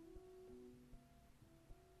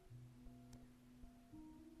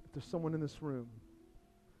 There's someone in this room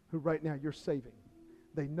who right now you're saving.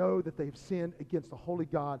 They know that they've sinned against the holy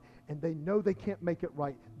God, and they know they can't make it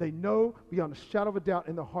right. They know beyond a shadow of a doubt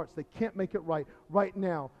in their hearts they can't make it right. Right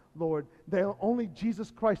now, Lord, only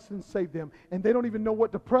Jesus Christ can save them, and they don't even know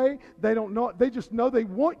what to pray. They don't know. They just know they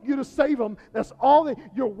want you to save them. That's all.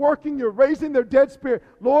 You're working. You're raising their dead spirit.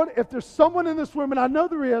 Lord, if there's someone in this room, and I know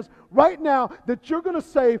there is, right now that you're going to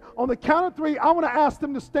save, on the count of three, I want to ask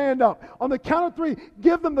them to stand up. On the count of three,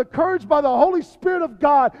 give them the courage by the Holy Spirit of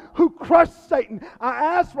God who crushed Satan. I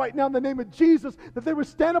ask right now in the name of Jesus that they would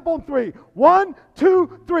stand up on three. 1,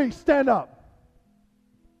 2, 3, stand up.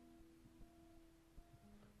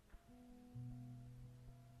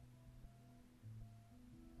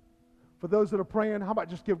 For those that are praying, how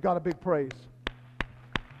about just give God a big praise?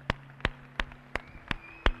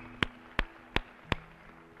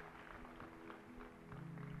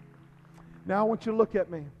 Now I want you to look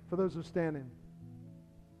at me, for those who are standing.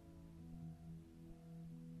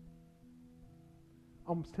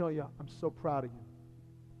 I'm going to tell you, I'm so proud of you.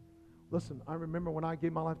 Listen, I remember when I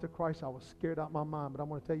gave my life to Christ, I was scared out of my mind, but I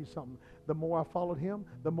want to tell you something. The more I followed him,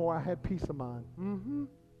 the more I had peace of mind.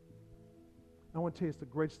 I want to tell you, it's the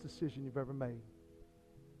greatest decision you've ever made.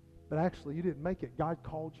 But actually, you didn't make it. God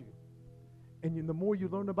called you. And the more you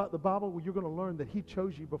learn about the Bible, well, you're going to learn that he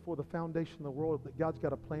chose you before the foundation of the world, that God's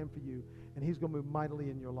got a plan for you, and he's going to move mightily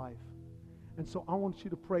in your life. And so I want you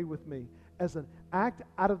to pray with me as an act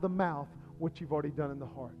out of the mouth what you've already done in the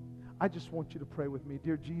heart. I just want you to pray with me.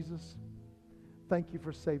 Dear Jesus, thank you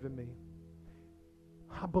for saving me.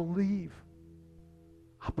 I believe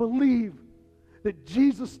that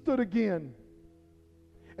Jesus stood again.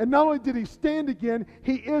 And not only did he stand again,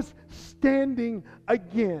 he is standing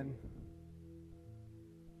again.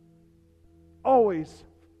 Always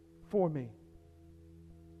for me.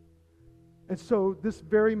 And so this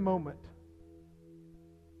very moment,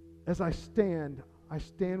 as I stand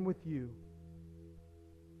with you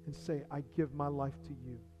and say, I give my life to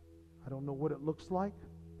you. I don't know what it looks like,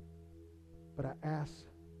 but I ask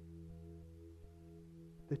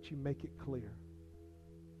that you make it clear.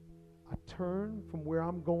 I turn from where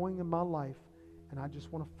I'm going in my life, and I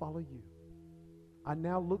just want to follow you. I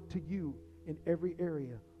now look to you in every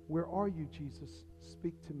area. Where are you, Jesus?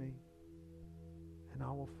 Speak to me, and I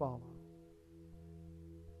will follow.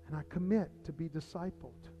 And I commit to be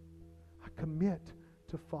discipled. I commit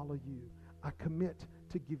to follow you. I commit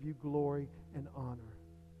to give you glory and honor.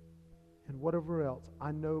 And whatever else,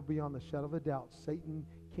 I know beyond the shadow of a doubt, Satan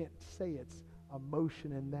can't say it's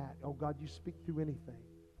emotion in that. Oh God, you speak through anything.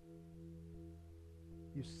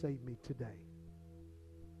 You saved me today.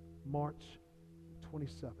 March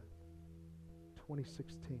 27th,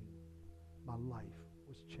 2016, my life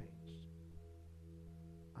was changed.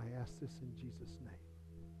 I ask this in Jesus' name.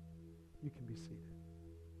 You can be seated.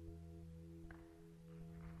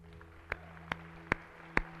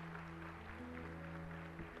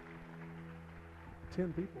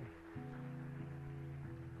 Ten people.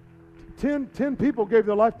 10 people gave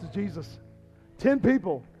their life to Jesus. 10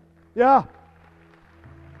 people. Yeah.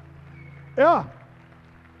 Yeah.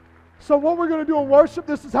 So what we're going to do in worship,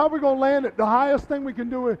 this is how we're going to land it. The highest thing we can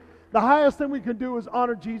do is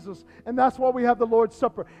honor Jesus. And that's why we have the Lord's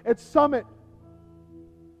Supper. At Summit,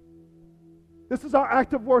 this is our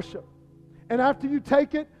act of worship. And after you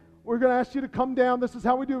take it, we're going to ask you to come down. This is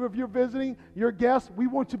how we do it. If you're visiting, you're a guest, we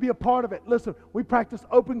want you to be a part of it. Listen, we practice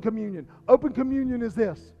open communion. Open communion is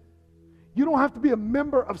this. You don't have to be a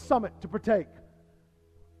member of Summit to partake.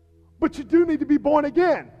 But you do need to be born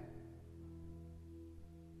again.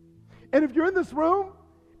 And if you're in this room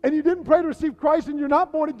and you didn't pray to receive Christ and you're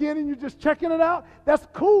not born again and you're just checking it out, that's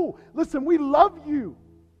cool. Listen, we love you.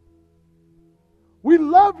 We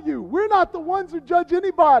love you. We're not the ones who judge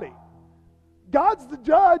anybody. God's the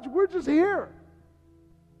judge. We're just here.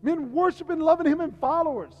 Men worshiping, loving Him, and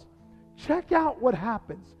followers. Check out what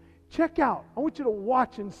happens. Check out. I want you to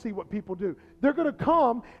watch and see what people do. They're going to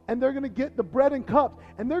come and they're going to get the bread and cups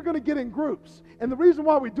and they're going to get in groups. And the reason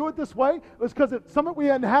why we do it this way was because at Summit we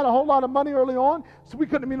hadn't had a whole lot of money early on, so we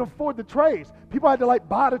couldn't even afford the trays. People had to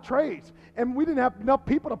buy the trays. And we didn't have enough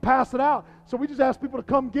people to pass it out. So we just asked people to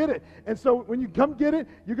come get it. And so when you come get it,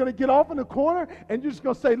 you're going to get off in the corner and you're just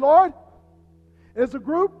going to say, Lord, as a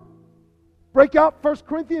group, break out 1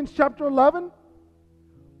 Corinthians chapter 11,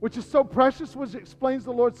 which is so precious, which explains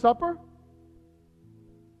the Lord's Supper.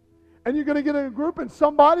 And you're going to get in a group and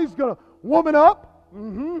somebody's going to woman up.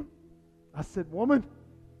 I said, woman?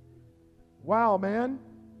 Wow, man.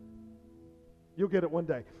 You'll get it one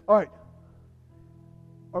day. All right.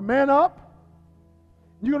 Or man up.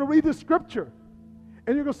 You're going to read the scripture.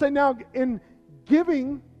 And you're going to say, now, in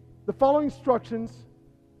giving the following instructions,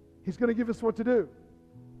 He's going to give us what to do.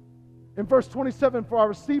 In verse 27, for I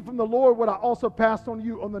received from the Lord what I also passed on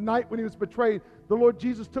you. On the night when He was betrayed, the Lord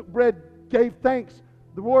Jesus took bread, gave thanks.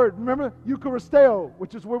 The word, remember, Eucharisteo,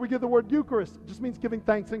 which is where we get the word Eucharist. It just means giving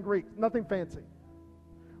thanks in Greek. Nothing fancy.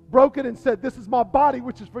 Broke it and said, this is my body,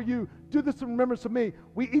 which is for you. Do this in remembrance of me.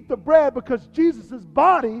 We eat the bread because Jesus'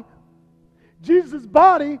 body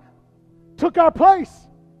took our place.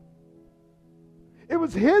 It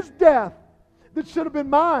was His death that should have been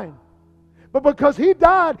mine. But because He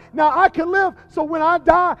died, now I can live. So when I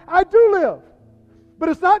die, I do live. But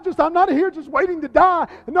it's not just, I'm not here just waiting to die.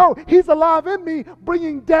 No, He's alive in me,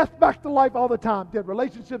 bringing death back to life all the time. Dead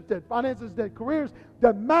relationships, dead finances, dead careers,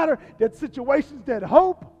 doesn't matter. Dead situations, dead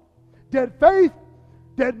hope, dead faith,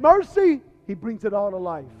 dead mercy. He brings it all to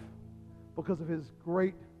life because of His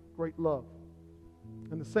great, great love.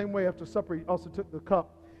 In the same way, after supper, He also took the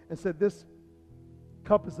cup and said, this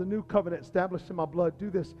cup is the new covenant established in my blood. Do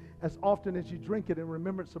this as often as you drink it in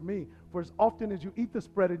remembrance of me. For as often as you eat this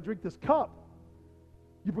bread and drink this cup,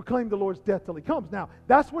 you proclaim the Lord's death till He comes. Now,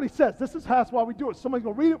 that's what He says. That's why we do it. Somebody's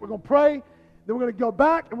going to read it. We're going to pray. Then we're going to go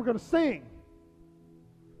back and we're going to sing.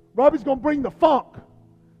 Robbie's going to bring the funk.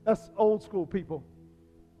 That's old school people.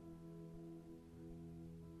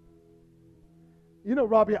 You know,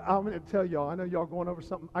 Robbie, I'm going to tell y'all. I know y'all going over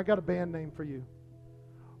something. I got a band name for you.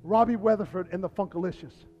 Robbie Weatherford and the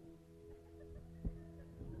Funkalicious.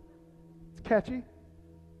 It's catchy.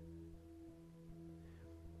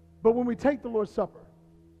 But when we take the Lord's Supper,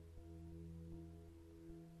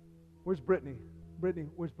 where's Brittany?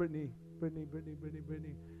 Where's Brittany? Brittany.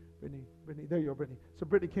 There you are, Brittany. So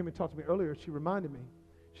Brittany came and talked to me earlier. She reminded me.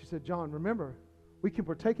 She said, John, remember, we can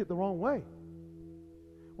partake it the wrong way.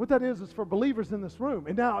 What that is for believers in this room.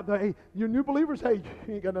 And now, hey, you new believers, hey,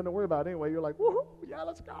 you ain't got nothing to worry about anyway. You're like, woohoo, yeah,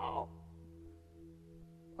 let's go.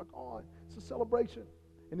 Rock on. It's a celebration,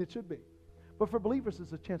 and it should be. But for believers,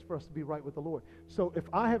 it's a chance for us to be right with the Lord. So if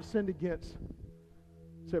I have sinned against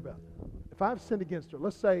Sarah Beth, if I've sinned against her,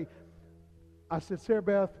 let's say I said, Sarah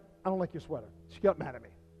Beth, I don't like your sweater. She got mad at me.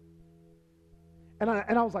 And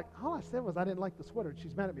I was like, all I said was I didn't like the sweater.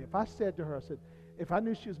 She's mad at me. If I said to her, I said, if I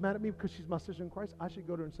knew she was mad at me because she's my sister in Christ, I should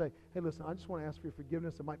go to her and say, hey, listen, I just want to ask for your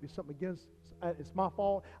forgiveness. There might be something against. It's my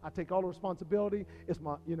fault. I take all the responsibility. It's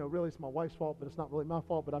my, really it's my wife's fault, but it's not really my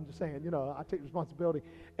fault. But I'm just saying, I take responsibility.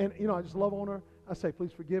 And, I just love on her. I say,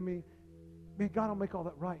 please forgive me. Man, God will make all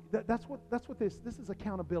that right. That's what this is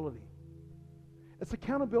accountability. It's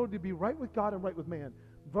accountability to be right with God and right with man.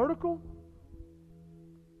 Vertical,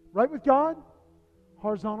 right with God.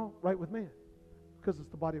 Horizontal, right with man. Because it's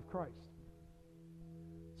the body of Christ.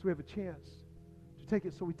 So we have a chance to take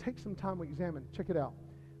it. So we take some time to examine. Check it out.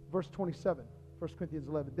 Verse 27, 1 Corinthians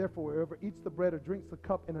 11. Therefore, whoever eats the bread or drinks the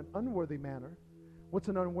cup in an unworthy manner. What's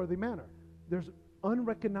an unworthy manner? There's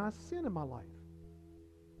unrecognized sin in my life.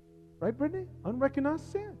 Right, Brittany?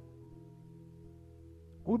 Unrecognized sin.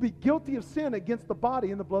 We'll be guilty of sin against the body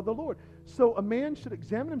and the blood of the Lord. So a man should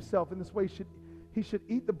examine himself in this way. He should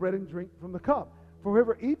eat the bread and drink from the cup. For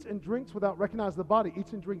whoever eats and drinks without recognizing the body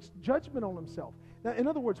eats and drinks judgment on himself. Now, in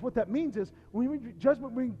other words, what that means is when we bring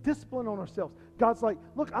judgment, we bring discipline on ourselves. God's like,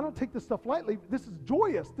 look, I don't take this stuff lightly. This is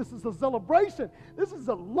joyous. This is a celebration. This is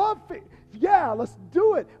a love feast. Yeah, let's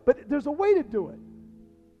do it. But there's a way to do it.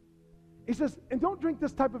 He says, and don't drink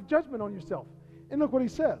this type of judgment on yourself. And look what he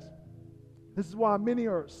says. This is why many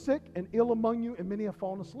are sick and ill among you, and many have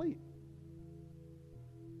fallen asleep.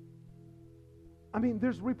 I mean,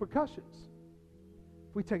 there's repercussions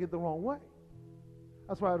if we take it the wrong way.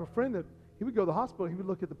 That's why I have a friend that he would go to the hospital. He would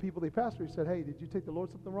look at the people they pastored. He said, hey, did you take the Lord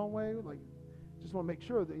something the wrong way? Like, just want to make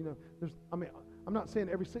sure that, I'm not saying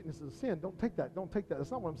every sickness is a sin. Don't take that. Don't take that. That's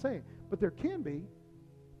not what I'm saying. But there can be.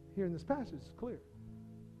 Here in this passage, it's clear.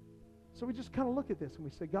 So we just kind of look at this and we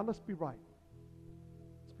say, God, let's be right.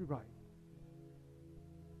 Let's be right.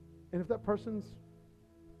 And if that person's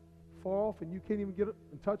far off and you can't even get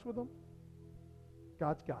in touch with them,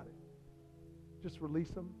 God's got it. Just release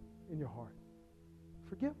them in your heart.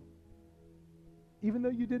 Forgive them. Even though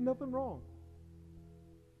you did nothing wrong.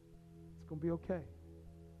 It's going to be okay.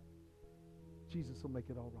 Jesus will make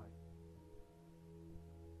it all right.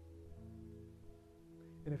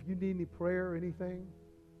 And if you need any prayer or anything,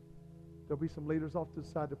 there'll be some leaders off to the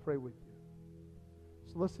side to pray with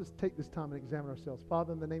you. So let's just take this time and examine ourselves.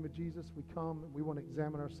 Father, in the name of Jesus, we come and we want to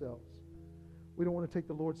examine ourselves. We don't want to take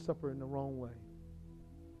the Lord's Supper in the wrong way.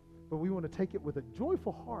 But we want to take it with a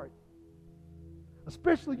joyful heart.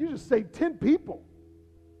 Especially, you just saved 10 people.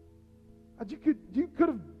 You could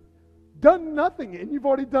have done nothing, and you've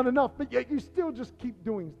already done enough, but yet you still just keep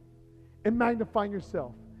doing and magnifying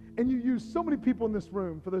yourself. And you use so many people in this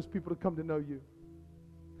room for those people to come to know you.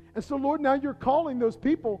 And so, Lord, now you're calling those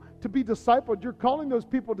people to be discipled. You're calling those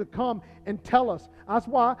people to come and tell us. That's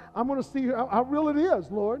why I'm going to see how real it is,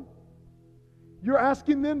 Lord. You're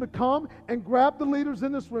asking them to come and grab the leaders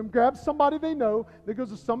in this room, grab somebody they know that goes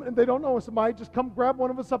to some, and they don't know somebody, just come grab one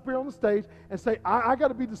of us up here on the stage and say, I got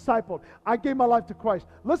to be discipled. I gave my life to Christ.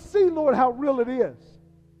 Let's see, Lord, how real it is.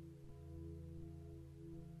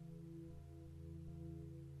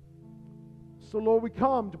 So, Lord, we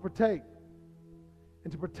come to partake.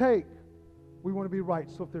 And to partake, we want to be right.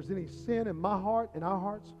 So if there's any sin in my heart, in our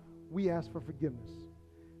hearts, we ask for forgiveness.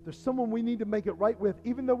 If there's someone we need to make it right with,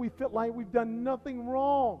 even though we feel like we've done nothing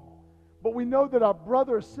wrong, but we know that our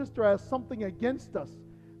brother or sister has something against us,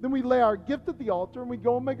 then we lay our gift at the altar and we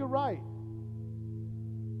go and make it right.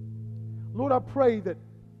 Lord, I pray that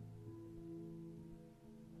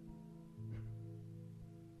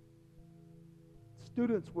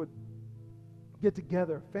students would get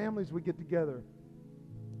together, families would get together,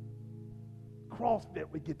 CrossFit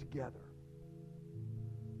would get together.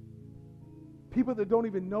 People that don't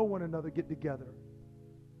even know one another get together.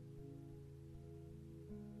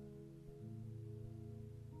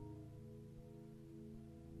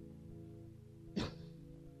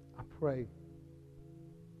 I pray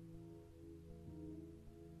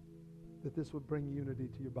that this would bring unity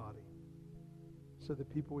to your body so that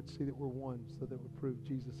people would see that we're one, so that would prove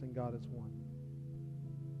Jesus and God is one.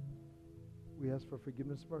 We ask for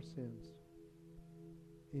forgiveness of our sins.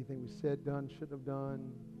 Anything we said, done, shouldn't have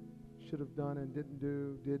done, should have done and didn't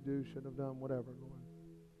do, did do, shouldn't have done, whatever, Lord.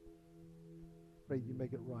 Pray you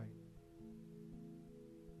make it right.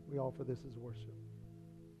 We offer this as worship.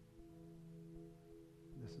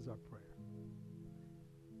 This is our prayer.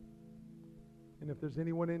 And if there's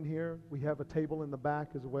anyone in here, we have a table in the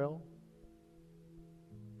back as well.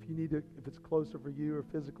 If you need to, if it's closer for you or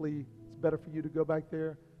physically, it's better for you to go back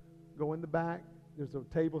there, go in the back. There's a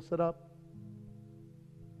table set up.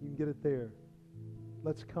 You can get it there.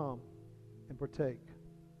 Let's come and partake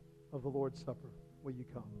of the Lord's Supper. Will you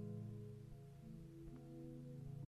come?